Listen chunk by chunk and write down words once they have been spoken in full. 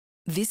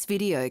This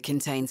video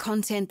contains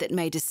content that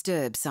may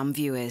disturb some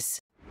viewers.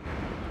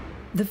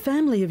 The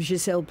family of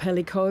Gisèle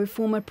Pellicot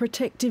form a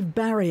protective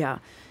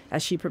barrier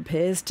as she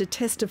prepares to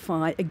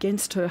testify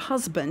against her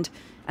husband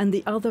and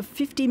the other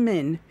 50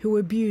 men who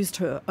abused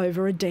her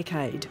over a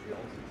decade.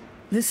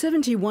 The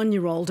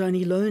 71-year-old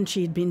only learned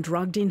she had been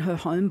drugged in her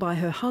home by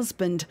her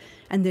husband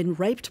and then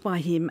raped by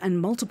him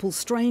and multiple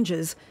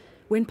strangers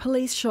when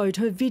police showed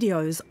her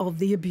videos of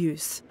the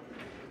abuse.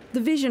 The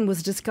vision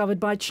was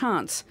discovered by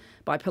chance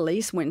by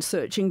police when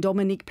searching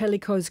Dominique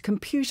Pellicot's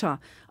computer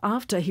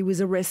after he was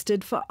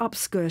arrested for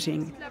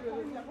upskirting.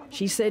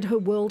 She said her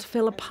world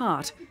fell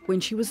apart when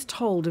she was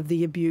told of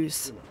the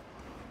abuse.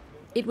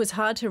 It was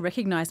hard to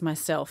recognise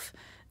myself.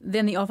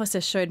 Then the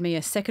officer showed me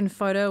a second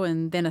photo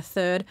and then a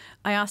third.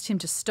 I asked him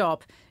to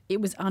stop.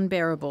 It was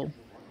unbearable.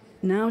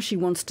 Now she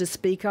wants to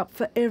speak up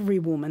for every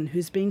woman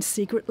who's been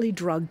secretly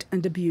drugged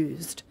and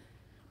abused.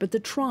 But the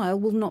trial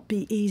will not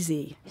be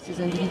easy.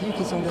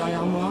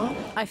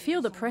 I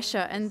feel the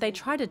pressure and they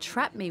try to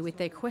trap me with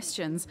their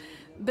questions,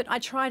 but I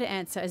try to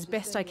answer as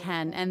best I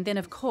can, and then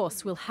of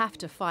course we'll have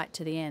to fight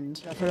to the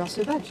end.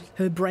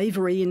 Her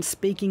bravery in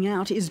speaking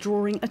out is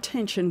drawing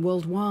attention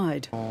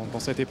worldwide.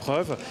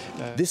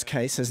 This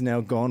case has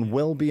now gone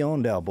well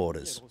beyond our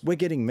borders. We're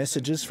getting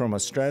messages from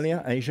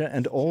Australia, Asia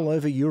and all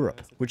over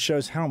Europe, which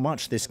shows how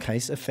much this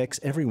case affects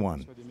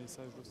everyone.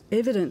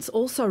 Evidence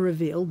also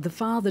revealed the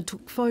father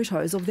took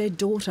photos of their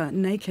daughter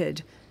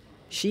naked.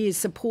 She is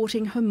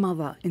supporting her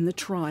mother in the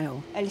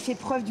trial. She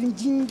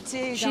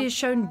has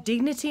shown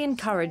dignity and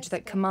courage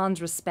that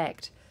commands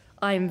respect.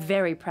 I am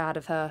very proud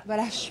of her.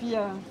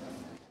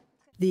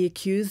 The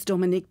accused,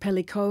 Dominique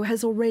Pellicot,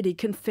 has already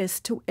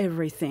confessed to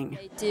everything.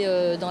 He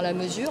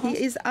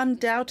is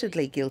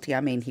undoubtedly guilty.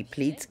 I mean, he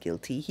pleads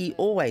guilty. He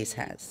always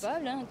has.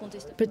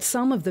 But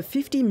some of the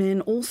 50 men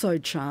also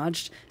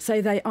charged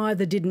say they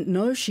either didn't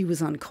know she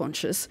was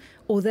unconscious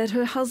or that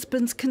her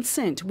husband's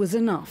consent was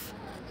enough.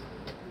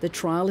 The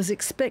trial is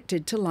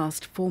expected to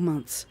last 4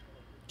 months.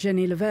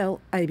 Jenny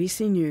Lavelle,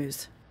 ABC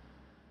News.